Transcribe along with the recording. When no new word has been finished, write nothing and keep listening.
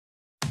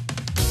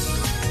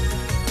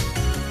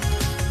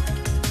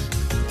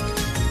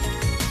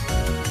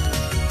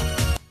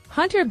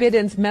Hunter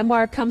Biden's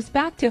memoir comes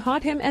back to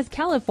haunt him as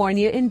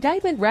California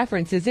indictment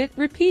references it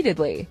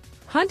repeatedly.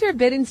 Hunter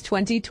Biden's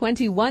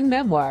 2021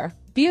 memoir,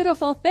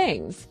 Beautiful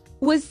Things,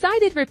 was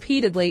cited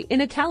repeatedly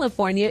in a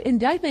California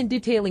indictment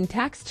detailing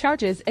tax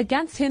charges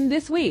against him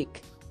this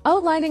week,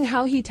 outlining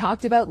how he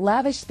talked about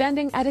lavish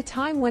spending at a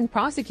time when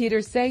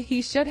prosecutors say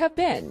he should have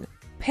been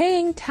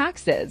paying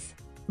taxes.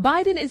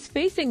 Biden is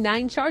facing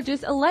 9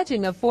 charges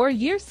alleging a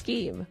 4-year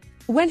scheme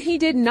when he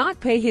did not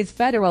pay his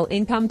federal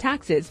income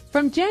taxes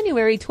from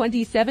January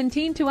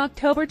 2017 to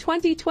October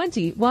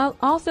 2020 while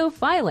also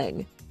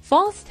filing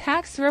false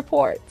tax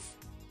reports.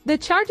 The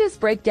charges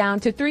break down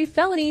to 3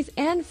 felonies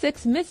and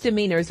 6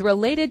 misdemeanors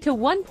related to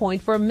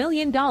 $1.4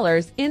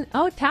 million in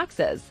owed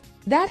taxes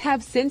that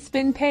have since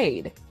been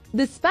paid.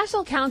 The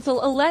special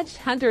counsel alleged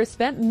Hunter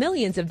spent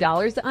millions of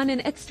dollars on an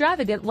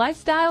extravagant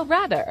lifestyle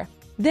rather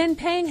than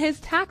paying his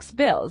tax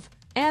bills,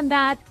 and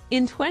that,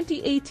 in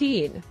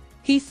 2018,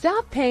 he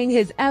stopped paying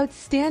his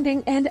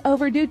outstanding and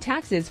overdue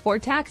taxes for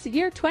tax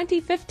year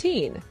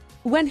 2015.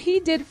 When he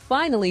did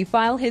finally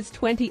file his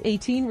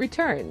 2018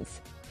 returns,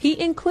 he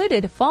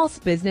included false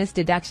business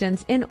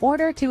deductions in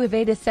order to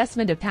evade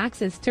assessment of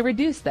taxes to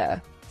reduce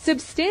the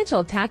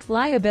substantial tax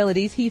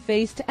liabilities he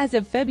faced as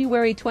of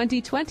February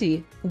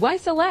 2020,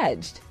 Weiss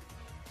alleged.